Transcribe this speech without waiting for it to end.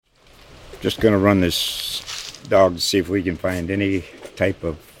Just going to run this dog to see if we can find any type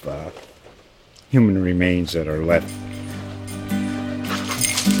of human remains that are left.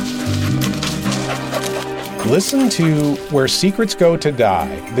 Listen to Where Secrets Go to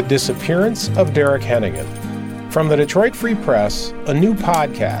Die, The Disappearance of Derek Hennigan. From the Detroit Free Press, a new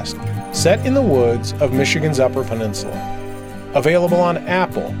podcast set in the woods of Michigan's Upper Peninsula. Available on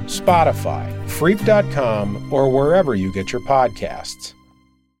Apple, Spotify, Freep.com, or wherever you get your podcasts.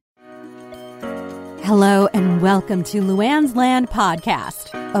 Hello and welcome to Luanne's Land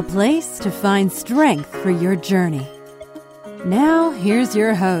Podcast, a place to find strength for your journey. Now, here's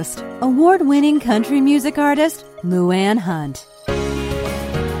your host, award-winning country music artist, Luanne Hunt.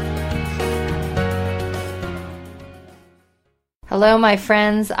 Hello, my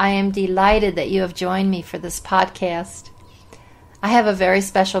friends. I am delighted that you have joined me for this podcast. I have a very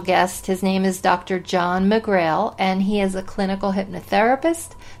special guest. His name is Dr. John McGrail, and he is a clinical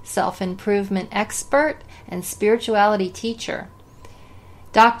hypnotherapist, self-improvement expert, and spirituality teacher.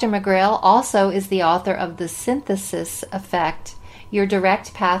 Dr. McGrail also is the author of TheSynthesis Effect, Your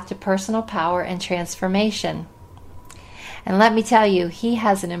Direct Path to Personal Power and Transformation. And let me tell you, he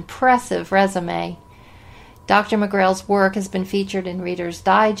has an impressive resume. Dr. McGrail's work has been featured in Reader's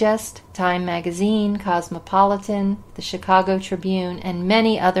Digest, Time Magazine, Cosmopolitan, the Chicago Tribune, and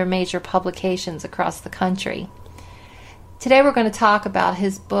many other major publications across the country. Today we're going to talk about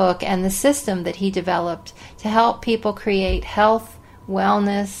his book and the system that he developed to help people create health,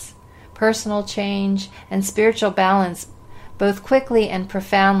 wellness, personal change, and spiritual balance both quickly and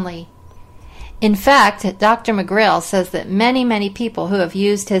profoundly. In fact, Dr. McGrail says that many people who have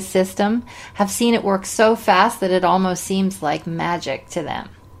used his system have seen it work so fast that it almost seems like magic to them.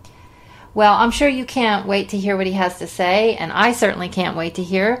 Well, I'm sure you can't wait to hear what he has to say, and I certainly can't wait to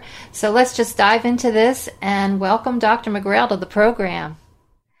hear. So let's just dive into this and welcome Dr. McGrail to the program.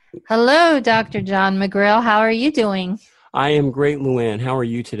 Hello, Dr. John McGrail. How are you doing? I am great, Luanne. How are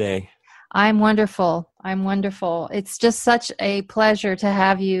you today? I'm wonderful. It's just such a pleasure to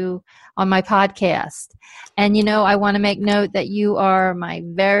have you on my podcast. And, you know, I want to make note that you are my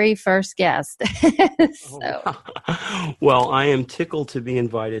very first guest. Well, I am tickled to be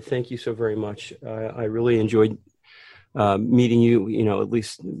invited. Thank you so very much. I really enjoyed meeting you, at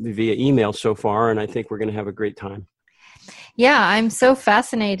least via email so far, and I think we're going to have a great time. Yeah, I'm so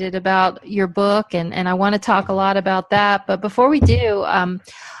fascinated about your book, and I want to talk a lot about that. But before we do,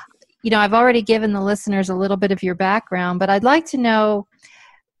 I've already given the listeners a little bit of your background, but I'd like to know,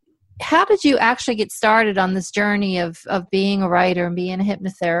 how did you actually get started on this journey of being a writer and being a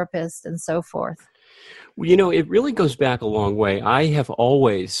hypnotherapist and so forth? Well, it really goes back a long way. I have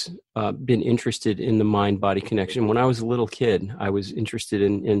always been interested in the mind-body connection. When I was a little kid, I was interested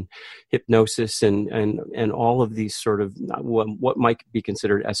in hypnosis and all of these sort of what might be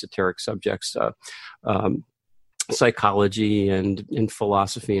considered esoteric subjects, psychology and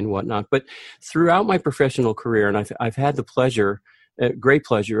philosophy and whatnot. But throughout my professional career, and I've had the great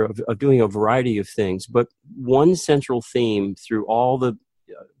pleasure of doing a variety of things, but one central theme through all the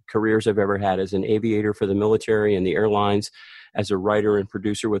careers I've ever had as an aviator for the military and the airlines, as a writer and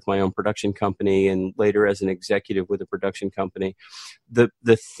producer with my own production company, and later as an executive with a production company, the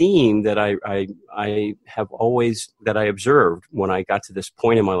theme that I have always, that I observed when I got to this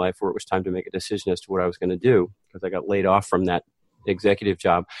point in my life where it was time to make a decision as to what I was going to do, because I got laid off from that executive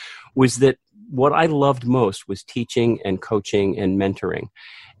job, was that what I loved most was teaching and coaching and mentoring.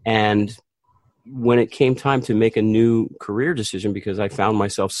 And when it came time to make a new career decision, because I found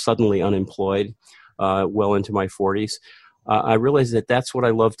myself suddenly unemployed well into my 40s, I realized that that's what I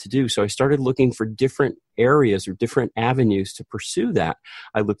love to do. So I started looking for different areas or different avenues to pursue that.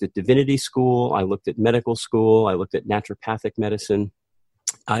 I looked at divinity school. I looked at medical school. I looked at naturopathic medicine.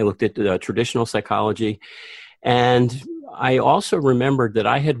 I looked at traditional psychology. And I also remembered that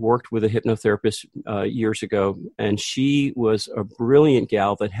I had worked with a hypnotherapist years ago, and she was a brilliant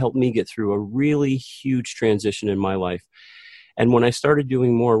gal that helped me get through a really huge transition in my life. And when I started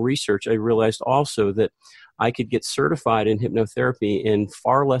doing more research, I realized also that I could get certified in hypnotherapy in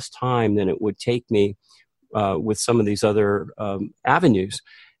far less time than it would take me with some of these other avenues.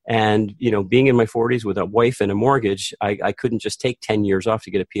 And, being in my 40s with a wife and a mortgage, I couldn't just take 10 years off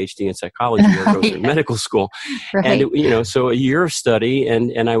to get a PhD in psychology or go to medical school. Right. And, so a year of study,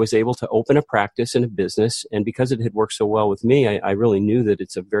 and I was able to open a practice and a business. And because it had worked so well with me, I really knew that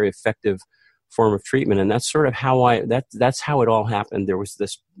it's a very effective form of treatment. And that's sort of how that's how it all happened. There was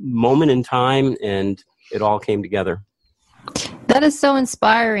this moment in time, and it all came together. That is so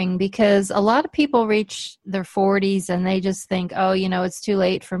inspiring, because a lot of people reach their 40s and they just think, oh, it's too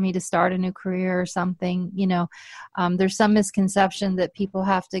late for me to start a new career or something. There's some misconception that people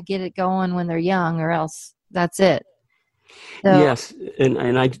have to get it going when they're young, or else that's it. So, yes,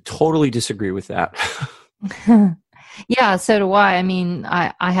 and I totally disagree with that. yeah, so do I. I mean,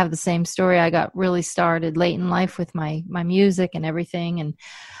 I have the same story. I got really started late in life with my music and everything, and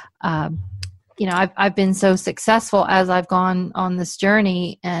I've been so successful as I've gone on this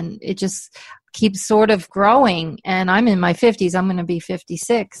journey, and it just keeps sort of growing. And I'm in my 50s. I'm going to be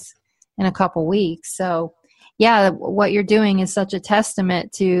 56 in a couple weeks. So, yeah, what you're doing is such a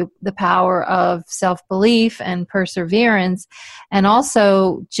testament to the power of self-belief and perseverance, and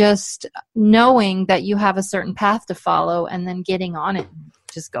also just knowing that you have a certain path to follow and then getting on it,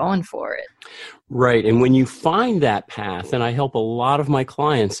 just going for it. Right. And when you find that path, and I help a lot of my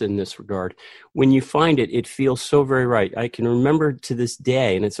clients in this regard, when you find it, it feels so very right. I can remember to this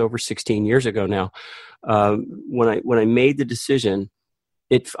day, and it's over 16 years ago now, when I made the decision,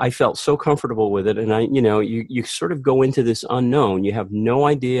 I felt so comfortable with it. And you sort of go into this unknown. You have no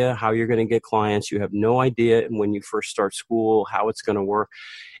idea how you're going to get clients. You have no idea when you first start school how it's going to work.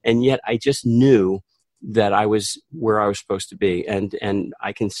 And yet I just knew that I was where I was supposed to be. And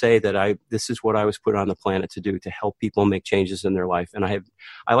I can say that this is what I was put on the planet to do, to help people make changes in their life. And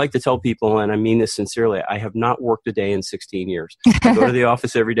I like to tell people, and I mean this sincerely, I have not worked a day in 16 years. I go to the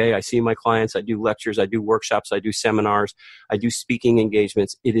office every day. I see my clients. I do lectures. I do workshops. I do seminars. I do speaking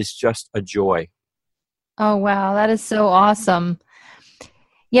engagements. It is just a joy. Oh, wow. That is so awesome.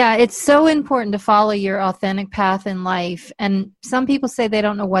 Yeah, it's so important to follow your authentic path in life. And some people say they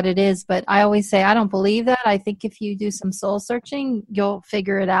don't know what it is, but I always say, I don't believe that. I think if you do some soul searching, you'll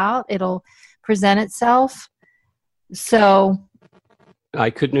figure it out. It'll present itself. So I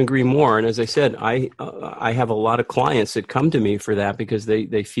couldn't agree more. And as I said, I have a lot of clients that come to me for that, because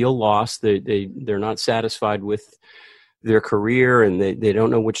they feel lost. They're not satisfied with their career, and they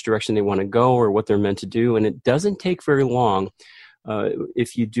don't know which direction they want to go or what they're meant to do. And it doesn't take very long,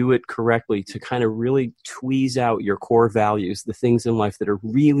 if you do it correctly, to kind of really tweeze out your core values, the things in life that are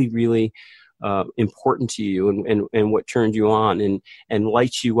really, really important to you, and what turns you on and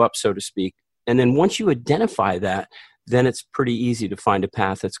lights you up, so to speak. And then once you identify that, then it's pretty easy to find a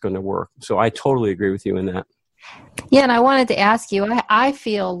path that's going to work. So I totally agree with you in that. Yeah, and I wanted to ask you, I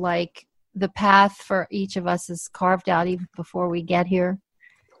feel like the path for each of us is carved out even before we get here.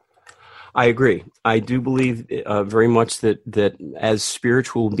 I agree. I do believe very much that as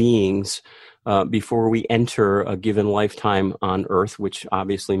spiritual beings, before we enter a given lifetime on Earth, which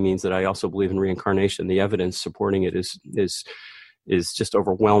obviously means that I also believe in reincarnation, the evidence supporting it is just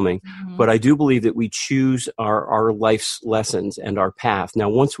overwhelming. Mm-hmm. But I do believe that we choose our life's lessons and our path. Now,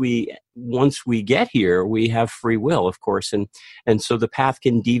 once we get here, we have free will, of course, and so the path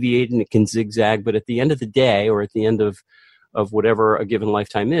can deviate and it can zigzag. But at the end of the day, or at the end of whatever a given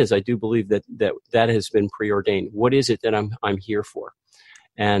lifetime is, I do believe that has been preordained. What is it that I'm here for?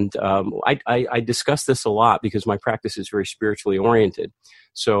 And I discuss this a lot because my practice is very spiritually oriented.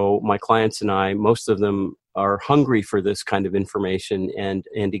 So my clients and I, most of them are hungry for this kind of information. And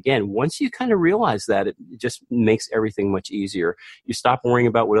again, once you kind of realize that, it just makes everything much easier. You stop worrying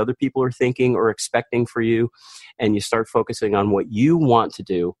about what other people are thinking or expecting for you, and you start focusing on what you want to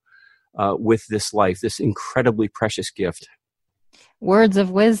do with this life, this incredibly precious gift. Words of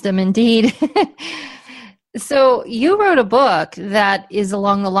wisdom, indeed. So you wrote a book that is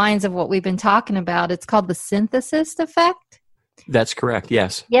along the lines of what we've been talking about. It's called TheSynthesis Effect. That's correct,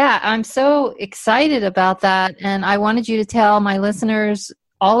 yes. Yeah, I'm so excited about that. And I wanted you to tell my listeners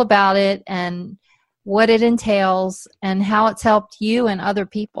all about it and what it entails and how it's helped you and other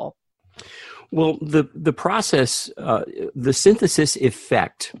people. Well, the process, the synthesis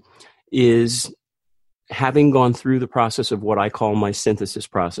effect, is having gone through the process of what I call my synthesis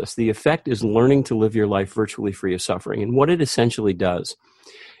process. The effect is learning to live your life virtually free of suffering. And what it essentially does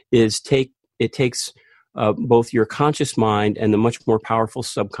is takes both your conscious mind and the much more powerful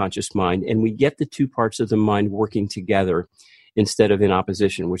subconscious mind, and we get the two parts of the mind working together instead of in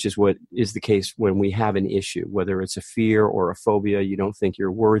opposition, which is what is the case when we have an issue, whether it's a fear or a phobia. You don't think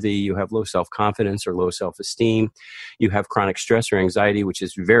you're worthy, you have low self-confidence or low self-esteem, you have chronic stress or anxiety, which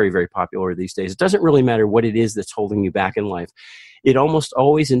is very, very popular these days. It doesn't really matter what it is that's holding you back in life. It almost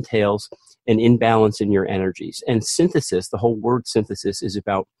always entails an imbalance in your energies. And synthesis, the whole word synthesis, is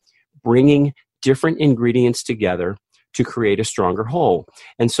about bringing different ingredients together to create a stronger whole.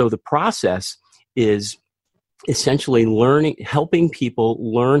 And so the process is essentially helping people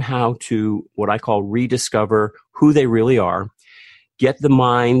learn how to, what I call, rediscover who they really are, get the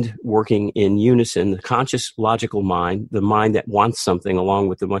mind working in unison, the conscious logical mind, the mind that wants something, along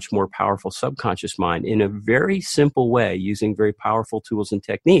with the much more powerful subconscious mind, in a very simple way, using very powerful tools and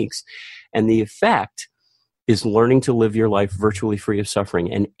techniques. And the effect is learning to live your life virtually free of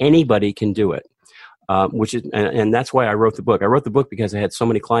suffering. And anybody can do it. And that's why I wrote the book. I wrote the book because I had so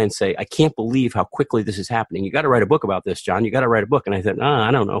many clients say, I can't believe how quickly this is happening. You got to write a book about this, John. You got to write a book. And I said,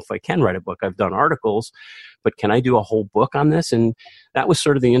 I don't know if I can write a book. I've done articles, but can I do a whole book on this? And that was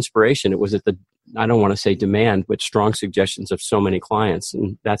sort of the inspiration. It was at the, I don't want to say demand, but strong suggestions of so many clients.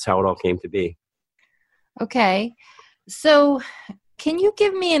 And that's how it all came to be. Okay. So can you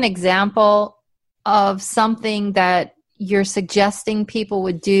give me an example of something that you're suggesting people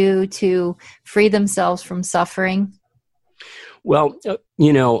would do to free themselves from suffering? Well,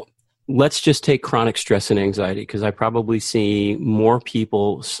 let's just take chronic stress and anxiety, because I probably see more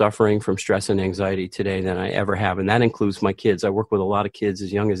people suffering from stress and anxiety today than I ever have. And that includes my kids. I work with a lot of kids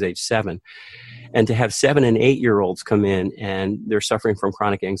as young as age 7. And to have 7 and 8-year-olds come in and they're suffering from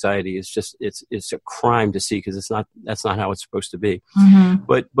chronic anxiety is just, it's a crime to see, because that's not how it's supposed to be. Mm-hmm.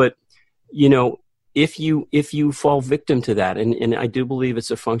 But if you fall victim to that, and I do believe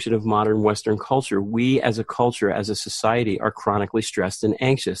it's a function of modern Western culture, we as a culture, as a society, are chronically stressed and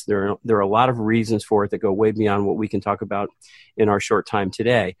anxious. There are a lot of reasons for it that go way beyond what we can talk about in our short time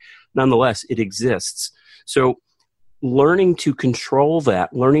today. Nonetheless, it exists. So learning to control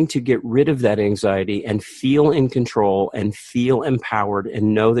that, learning to get rid of that anxiety and feel in control and feel empowered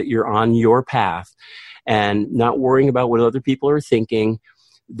and know that you're on your path and not worrying about what other people are thinking,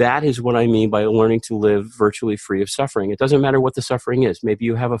 that is what I mean by learning to live virtually free of suffering. It doesn't matter what the suffering is. Maybe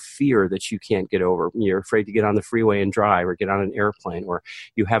you have a fear that you can't get over. You're afraid to get on the freeway and drive or get on an airplane, or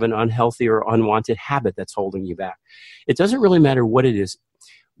you have an unhealthy or unwanted habit that's holding you back. It doesn't really matter what it is.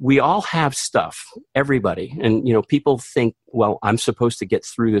 We all have stuff, everybody. And, people think, well, I'm supposed to get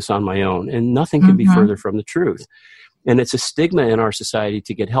through this on my own. And nothing could be further from the truth. And it's a stigma in our society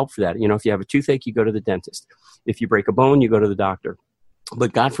to get help for that. If you have a toothache, you go to the dentist. If you break a bone, you go to the doctor.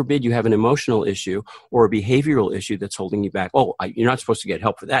 But God forbid you have an emotional issue or a behavioral issue that's holding you back. You're not supposed to get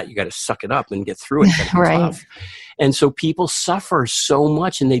help for that. You got to suck it up and get through it. Right. Tough. And so people suffer so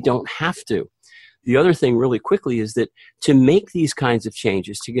much and they don't have to. The other thing really quickly is that to make these kinds of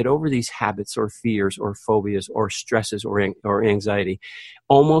changes, to get over these habits or fears or phobias or stresses or anxiety,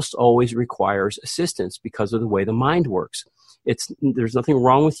 almost always requires assistance because of the way the mind works. There's nothing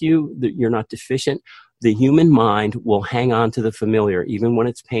wrong with you, that you're not deficient. The human mind will hang on to the familiar, even when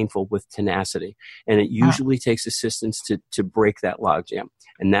it's painful, with tenacity. And it usually takes assistance to break that logjam.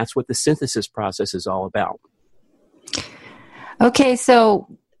 And that's what the synthesis process is all about. Okay,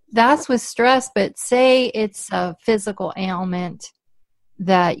 so that's with stress, but say it's a physical ailment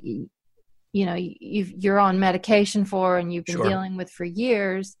that you're on medication for and you've been dealing with for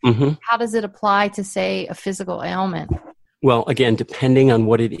years. Mm-hmm. How does it apply to, say, a physical ailment? Well, again, depending on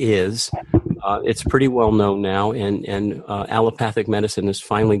what it is, it's pretty well known now, and allopathic medicine is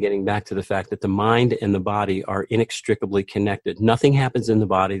finally getting back to the fact that the mind and the body are inextricably connected. Nothing happens in the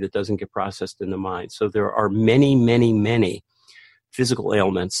body that doesn't get processed in the mind. So there are many, many, many physical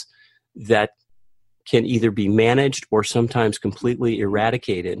ailments that can either be managed or sometimes completely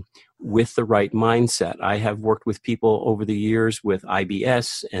eradicated with the right mindset. I have worked with people over the years with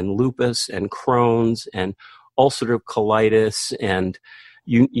IBS and lupus and Crohn's and ulcerative colitis and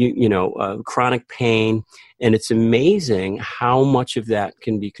chronic pain, and it's amazing how much of that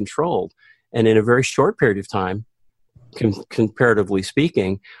can be controlled. And in a very short period of time, comparatively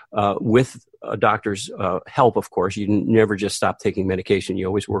speaking, with a doctor's help, of course, you never just stop taking medication. You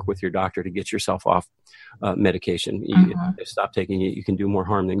always work with your doctor to get yourself off medication. If you stop taking it, you can do more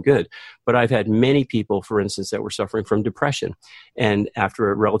harm than good. But I've had many people, for instance, that were suffering from depression. And after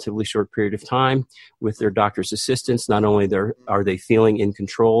a relatively short period of time, with their doctor's assistance, not only are they feeling in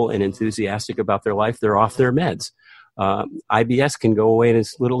control and enthusiastic about their life, they're off their meds. IBS can go away in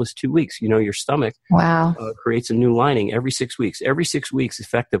as little as 2 weeks. Your stomach creates a new lining every 6 weeks. Every 6 weeks,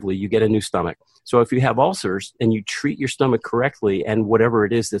 effectively, you get a new stomach. So if you have ulcers and you treat your stomach correctly, and whatever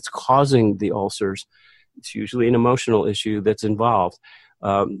it is that's causing the ulcers, it's usually an emotional issue that's involved.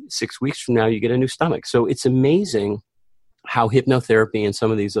 6 weeks from now, you get a new stomach. So it's amazing how hypnotherapy and some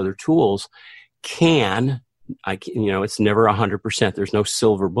of these other tools it's never 100%. There's no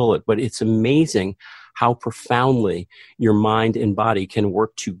silver bullet, but it's amazing how profoundly your mind and body can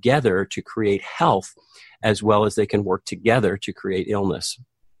work together to create health, as well as they can work together to create illness.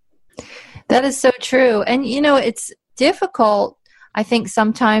 That is so true. And, it's difficult, I think,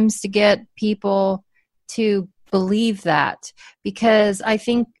 sometimes to get people to believe that, because I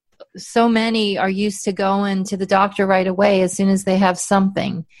think so many are used to going to the doctor right away as soon as they have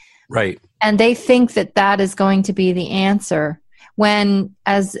something. Right. And they think that that is going to be the answer. When,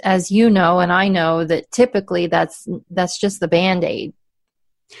 as you know, and I know, that typically that's just the Band-Aid.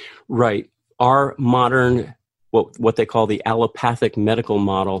 Right. Our modern, what they call the allopathic medical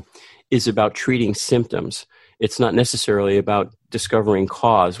model, is about treating symptoms. It's not necessarily about discovering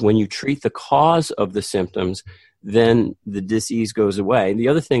cause. When you treat the cause of the symptoms, then the disease goes away. The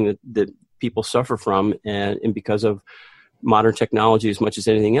other thing that people suffer from, and because of modern technology as much as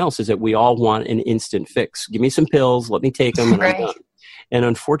anything else, is that we all want an instant fix. Give me some pills, let me take them, and I'm done. And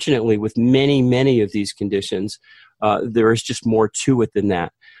unfortunately, with many, many of these conditions, there is just more to it than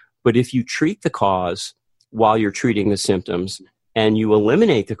that. But if you treat the cause while you're treating the symptoms, and you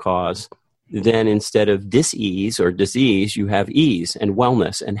eliminate the cause, then instead of dis-ease or disease, you have ease and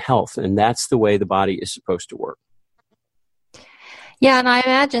wellness and health. And that's the way the body is supposed to work. Yeah, and I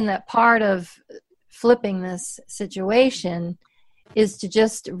imagine that part of flipping this situation is to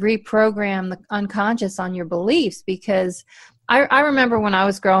just reprogram the unconscious on your beliefs, because I remember when I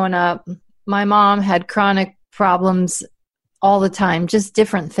was growing up, my mom had chronic problems all the time, just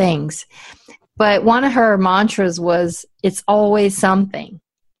different things. But one of her mantras was, it's always something.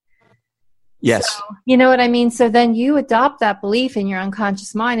 Yes. So, you know what I mean? So then you adopt that belief in your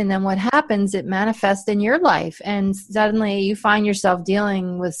unconscious mind, and then what happens, it manifests in your life. And suddenly you find yourself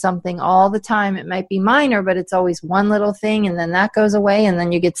dealing with something all the time. It might be minor, but it's always one little thing, and then that goes away, and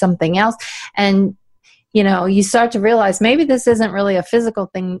then you get something else. And, you know, you start to realize maybe this isn't really a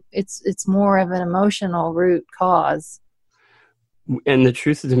physical thing. It's more of an emotional root cause. And the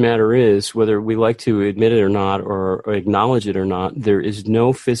truth of the matter is, whether we like to admit it or not, or acknowledge it or not, there is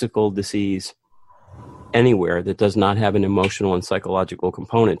no physical disease anywhere that does not have an emotional and psychological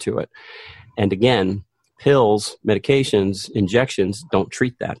component to it. And again, pills, medications, injections don't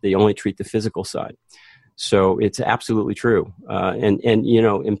treat that. They only treat the physical side. So it's absolutely true.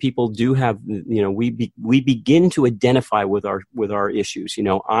 And people do have, we begin to identify with our issues.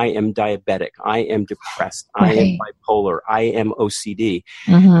 I am diabetic. I am depressed. Right. I am bipolar. I am OCD.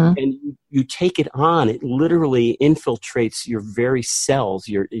 Mm-hmm. And you take it on. It literally infiltrates your very cells,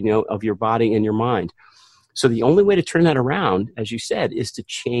 of your body and your mind. So the only way to turn that around, as you said, is to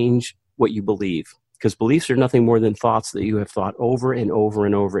change what you believe, because beliefs are nothing more than thoughts that you have thought over and over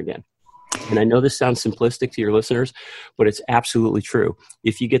and over again. And I know this sounds simplistic to your listeners, but it's absolutely true.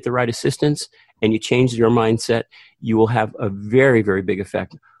 If you get the right assistance and you change your mindset, you will have a very, very big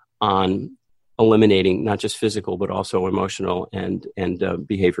effect on eliminating not just physical, but also emotional and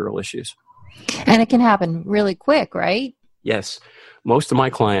behavioral issues. And it can happen really quick, right? Yes. Most of my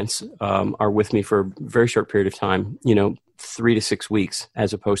clients are with me for a very short period of time, 3 to 6 weeks,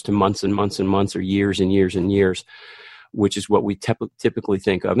 as opposed to months and months and months, or years and years and years, which is what we typically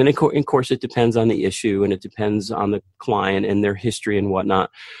think of. And of course, it depends on the issue, and it depends on the client and their history and whatnot.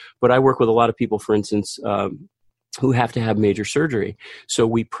 But I work with a lot of people, for instance, who have to have major surgery. So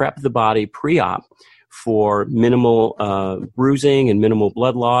we prep the body pre-op for minimal bruising and minimal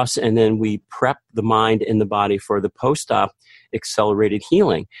blood loss, and then we prep the mind and the body for the post-op accelerated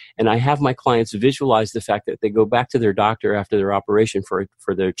healing. And I have my clients visualize the fact that they go back to their doctor after their operation for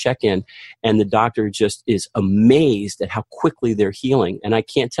their check-in, and the doctor just is amazed at how quickly they're healing. And I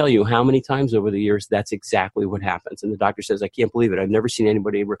can't tell you how many times over the years that's exactly what happens. And the doctor says, I can't believe it. I've never seen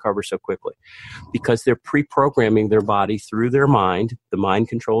anybody recover so quickly, because they're pre-programming their body through their mind. The mind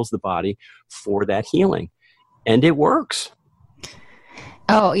controls the body for that healing. And it works.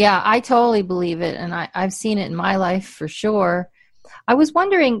 Oh, yeah, I totally believe it. And I've seen it in my life for sure. I was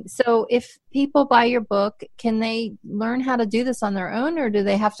wondering, so if people buy your book, can they learn how to do this on their own, or do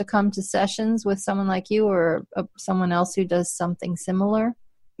they have to come to sessions with someone like you or someone else who does something similar?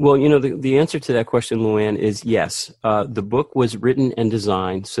 Well, the answer to that question, Luanne, is yes. The book was written and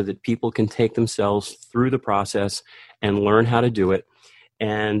designed so that people can take themselves through the process and learn how to do it.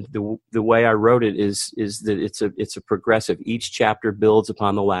 And the way I wrote it is that it's a progressive. Each chapter builds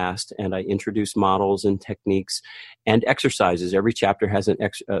upon the last, and I introduce models and techniques and exercises. Every chapter has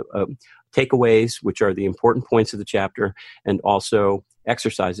takeaways, which are the important points of the chapter, and also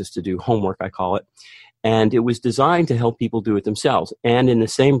exercises to do, homework I call it. And it was designed to help people do it themselves. And in the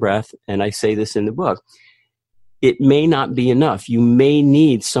same breath, and I say this in the book, it may not be enough. You may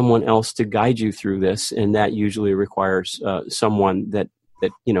need someone else to guide you through this, and that usually requires someone that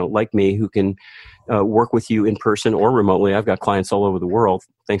like me, who can work with you in person or remotely. I've got clients all over the world,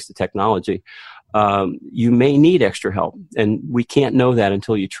 thanks to technology. You may need extra help, and we can't know that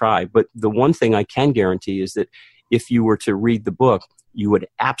until you try. But the one thing I can guarantee is that if you were to read the book, you would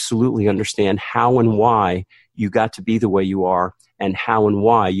absolutely understand how and why you got to be the way you are, and how and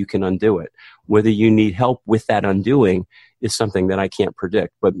why you can undo it. Whether you need help with that undoing is something that I can't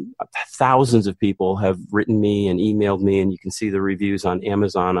predict. But thousands of people have written me and emailed me, and you can see the reviews on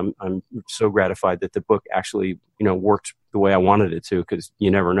Amazon. I'm so gratified that the book actually, worked the way I wanted it to, because you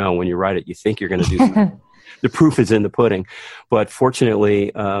never know when you write it. You think you're going to do something. The proof is in the pudding. But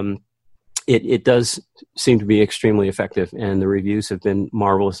fortunately, it does seem to be extremely effective, and the reviews have been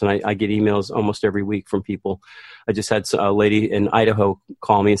marvelous. And I get emails almost every week from people. I just had a lady in Idaho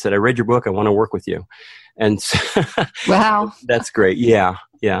call me and said, "I read your book. I want to work with you." And wow, that's great. Yeah.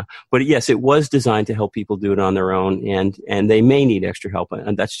 But yes, it was designed to help people do it on their own, and they may need extra help,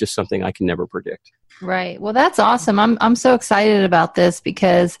 and that's just something I can never predict. Right. Well, that's awesome. I'm so excited about this,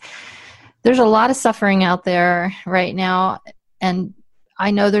 because there's a lot of suffering out there right now, and I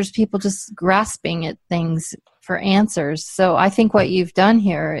know there's people just grasping at things for answers. So I think what you've done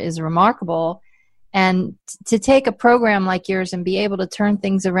here is remarkable. And to take a program like yours and be able to turn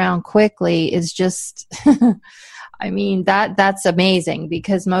things around quickly is just, I mean, that's amazing,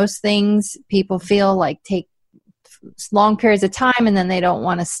 because most things people feel like take long periods of time, and then they don't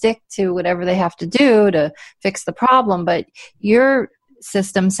want to stick to whatever they have to do to fix the problem. But your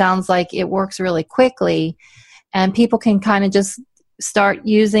system sounds like it works really quickly, and people can kind of just start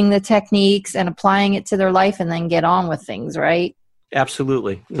using the techniques and applying it to their life and then get on with things, right?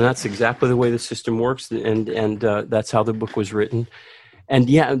 Absolutely. And that's exactly the way the system works. And that's how the book was written. And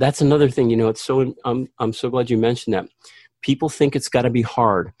yeah, that's another thing, it's so, I'm so glad you mentioned that. People think it's got to be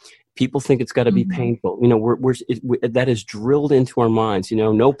hard. People think it's got to be painful. That is drilled into our minds,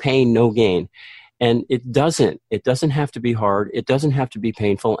 no pain, no gain. And it doesn't have to be hard. It doesn't have to be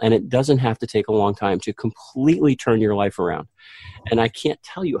painful, and it doesn't have to take a long time to completely turn your life around. And I can't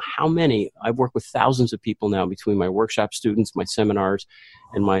tell you how many, I've worked with thousands of people now between my workshop students, my seminars,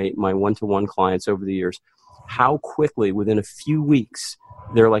 and my one-to-one clients over the years, how quickly within a few weeks,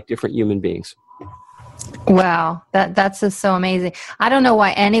 they're like different human beings. Wow. That's just so amazing. I don't know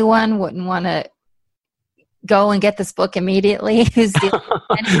why anyone wouldn't want to go and get this book immediately who's dealing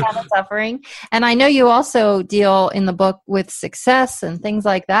with any kind of suffering. And I know you also deal in the book with success and things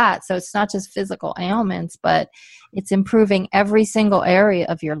like that. So it's not just physical ailments, but it's improving every single area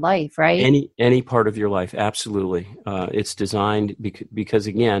of your life, right? Any part of your life, absolutely. It's designed because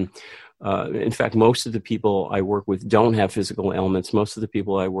again, in fact, most of the people I work with don't have physical ailments. Most of the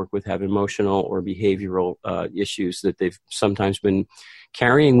people I work with have emotional or behavioral issues that they've sometimes been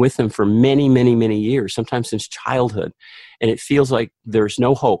carrying with them for many, many, many years, sometimes since childhood. And it feels like there's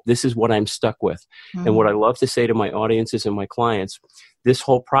no hope. This is what I'm stuck with. And what I love to say to my audiences and my clients, this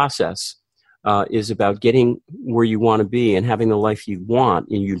whole process is about getting where you want to be and having the life you want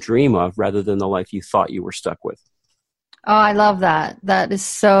and you dream of, rather than the life you thought you were stuck with. Oh, I love that. That is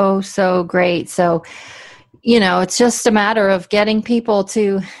so, so great. So, it's just a matter of getting people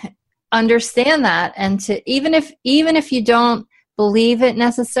to understand that, and to, even if you don't believe it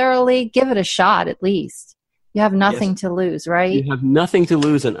necessarily, give it a shot at least. You have nothing to lose, right? You have nothing to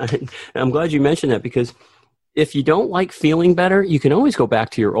lose. And I'm glad you mentioned that, because if you don't like feeling better, you can always go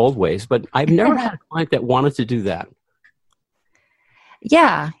back to your old ways. But I've never had a client that wanted to do that.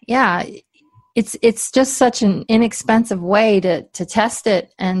 Yeah. It's just such an inexpensive way to test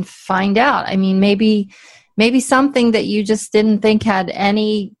it and find out. I mean, maybe something that you just didn't think had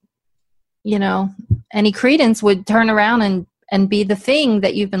any credence would turn around and be the thing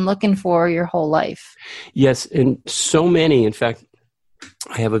that you've been looking for your whole life. Yes, and so many, in fact,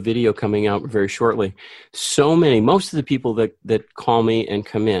 I have a video coming out very shortly. Most of the people that call me and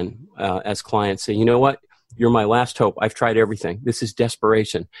come in as clients say, you know what? You're my last hope. I've tried everything. This is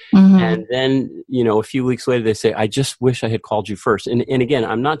desperation. And then, a few weeks later, they say, I just wish I had called you first. And again,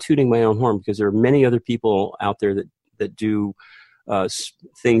 I'm not tooting my own horn, because there are many other people out there that do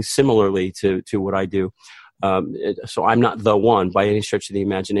things similarly to what I do. So I'm not the one by any stretch of the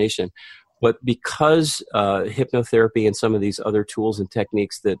imagination. But because hypnotherapy and some of these other tools and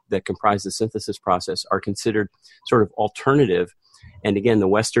techniques that comprise the synthesis process are considered sort of alternative, and again, the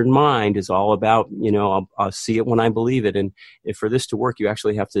Western mind is all about, I'll see it when I believe it. And if for this to work, you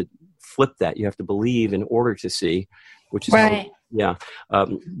actually have to flip that. You have to believe in order to see, which is right.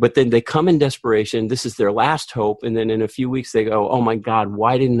 But then they come in desperation. This is their last hope. And then in a few weeks, they go, oh my God,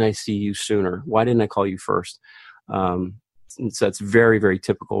 why didn't I see you sooner? Why didn't I call you first? And so that's very, very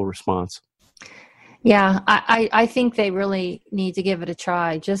typical response. Yeah, I think they really need to give it a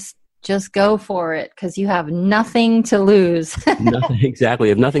try. Just go for it, because you have nothing to lose. Nothing, exactly.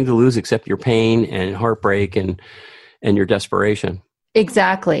 You have nothing to lose except your pain and heartbreak and your desperation.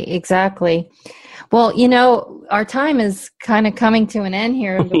 Exactly. Well, our time is kind of coming to an end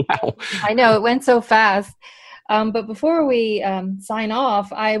here. Wow. I know, it went so fast. But before we sign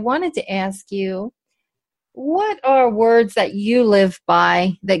off, I wanted to ask you, what are words that you live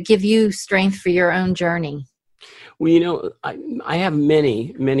by that give you strength for your own journey? Well, I have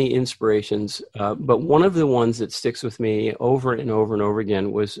many, many inspirations, but one of the ones that sticks with me over and over and over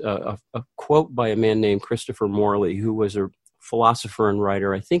again was a quote by a man named Christopher Morley, who was a philosopher and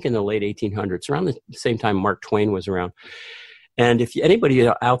writer, I think in the late 1800s, around the same time Mark Twain was around. And if anybody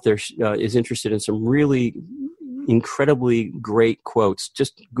out there is interested in some really incredibly great quotes,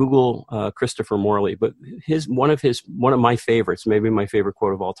 just Google Christopher Morley. But one of my favorites, maybe my favorite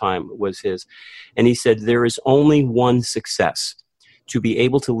quote of all time, was his, and he said, "There is only one success: to be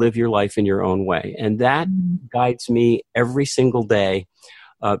able to live your life in your own way." And that guides me every single day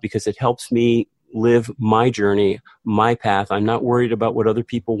because it helps me live my journey, my path. I'm not worried about what other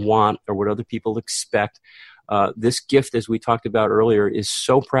people want or what other people expect. This gift, as we talked about earlier, is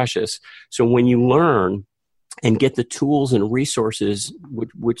so precious. So when you learn and get the tools and resources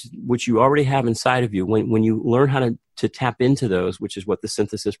which you already have inside of you, when you learn how to tap into those, which is what the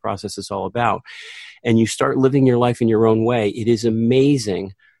synthesis process is all about, and you start living your life in your own way, it is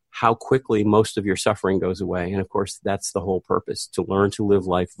amazing how quickly most of your suffering goes away. And of course, that's the whole purpose, to learn to live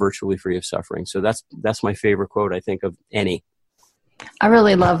life virtually free of suffering. So that's my favorite quote, I think, of any. I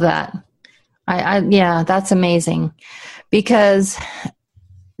really love that. Yeah, that's amazing, because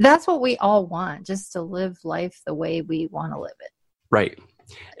that's what we all want, just to live life the way we want to live it. Right.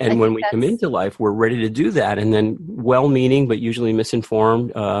 And when we come into life, we're ready to do that. And then well-meaning, but usually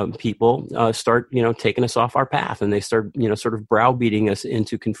misinformed people start, taking us off our path, and they start, sort of browbeating us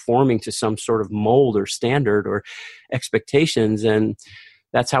into conforming to some sort of mold or standard or expectations. And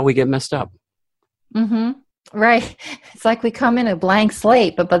that's how we get messed up. Mm-hmm. Right. It's like we come in a blank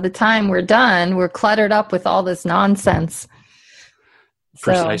slate, but by the time we're done, we're cluttered up with all this nonsense.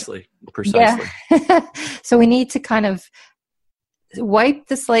 Precisely. Yeah. So we need to kind of wipe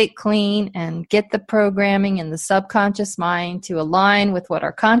the slate clean and get the programming in the subconscious mind to align with what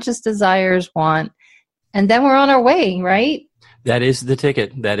our conscious desires want. And then we're on our way, right? That is the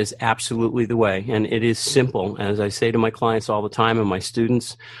ticket. That is absolutely the way. And it is simple. As I say to my clients all the time and my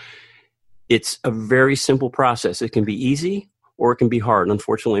students, it's a very simple process. It can be easy or it can be hard.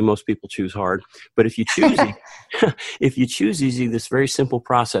 Unfortunately, most people choose hard. But if you choose easy, this very simple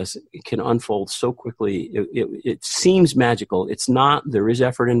process, it can unfold so quickly. It seems magical. It's not. There is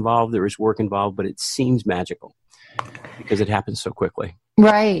effort involved. There is work involved, but it seems magical because it happens so quickly.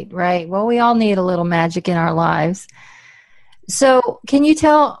 Right. Well, we all need a little magic in our lives. So can you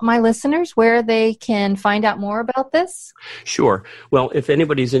tell my listeners where they can find out more about this? Sure. Well, if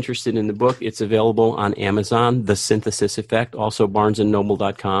anybody's interested in the book, it's available on Amazon, TheSynthesis Effect, also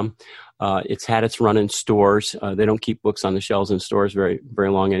barnesandnoble.com. It's had its run in stores. They don't keep books on the shelves in stores very, very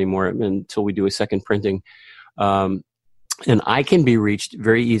long anymore until we do a second printing. And I can be reached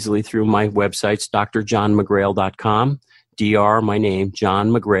very easily through my websites, drjohnmcgrail.com, Dr. my name,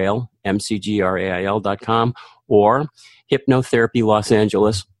 John McGrail, McGrail.com, or Hypnotherapy Los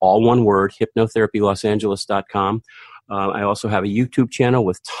Angeles, all one word, hypnotherapylosangeles.com. I also have a YouTube channel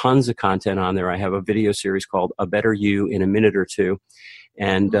with tons of content on there. I have a video series called A Better You in a Minute or Two.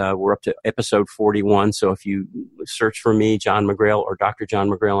 And we're up to episode 41. So if you search for me, John McGrail, or Dr. John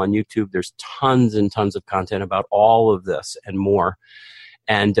McGrail on YouTube, there's tons and tons of content about all of this and more.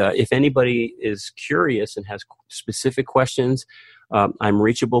 And if anybody is curious and has specific questions, I'm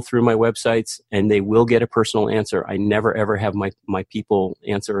reachable through my websites, and they will get a personal answer. I never, ever have my people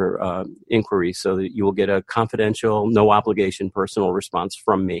answer inquiries, so that you will get a confidential, no obligation personal response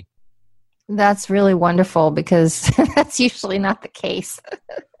from me. That's really wonderful, because that's usually not the case.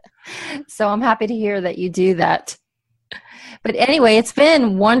 So I'm happy to hear that you do that. But anyway, it's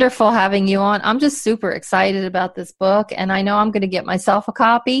been wonderful having you on. I'm just super excited about this book, and I know I'm going to get myself a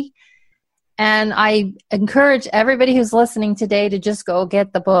copy. And I encourage everybody who's listening today to just go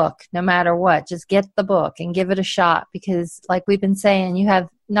get the book, no matter what. Just get the book and give it a shot, because like we've been saying, you have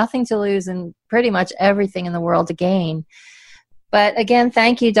nothing to lose and pretty much everything in the world to gain. But again,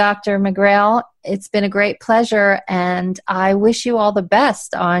 thank you, Dr. McGrail. It's been a great pleasure, and I wish you all the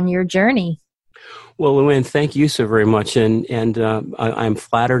best on your journey. Well, Luanne, thank you so very much, and I'm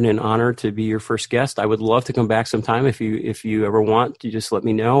flattered and honored to be your first guest. I would love to come back sometime if you ever want. You just let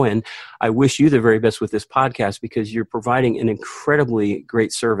me know, and I wish you the very best with this podcast, because you're providing an incredibly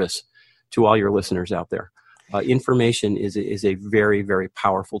great service to all your listeners out there. Information is a very, very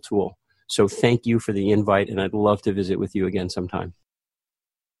powerful tool. So thank you for the invite, and I'd love to visit with you again sometime.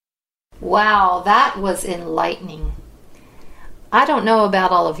 Wow, that was enlightening. I don't know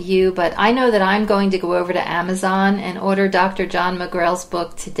about all of you, but I know that I'm going to go over to Amazon and order Dr. John McGrail's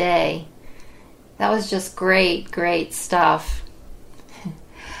book today. That was just great, great stuff.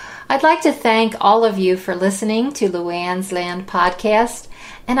 I'd like to thank all of you for listening to Luanne's Land podcast,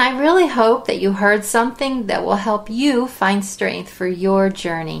 and I really hope that you heard something that will help you find strength for your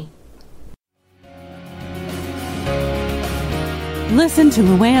journey. Listen to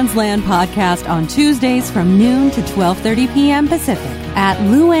Luanne's Land podcast on Tuesdays from noon to 12:30 p.m. Pacific at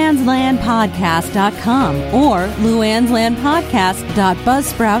luannslandpodcast.com or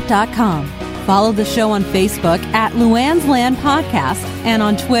luannslandpodcast.buzzsprout.com. Follow the show on Facebook at Luanne's Land Podcast and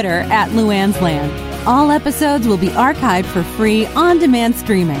on Twitter at Luanne's Land. All episodes will be archived for free on-demand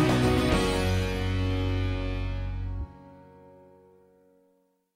streaming.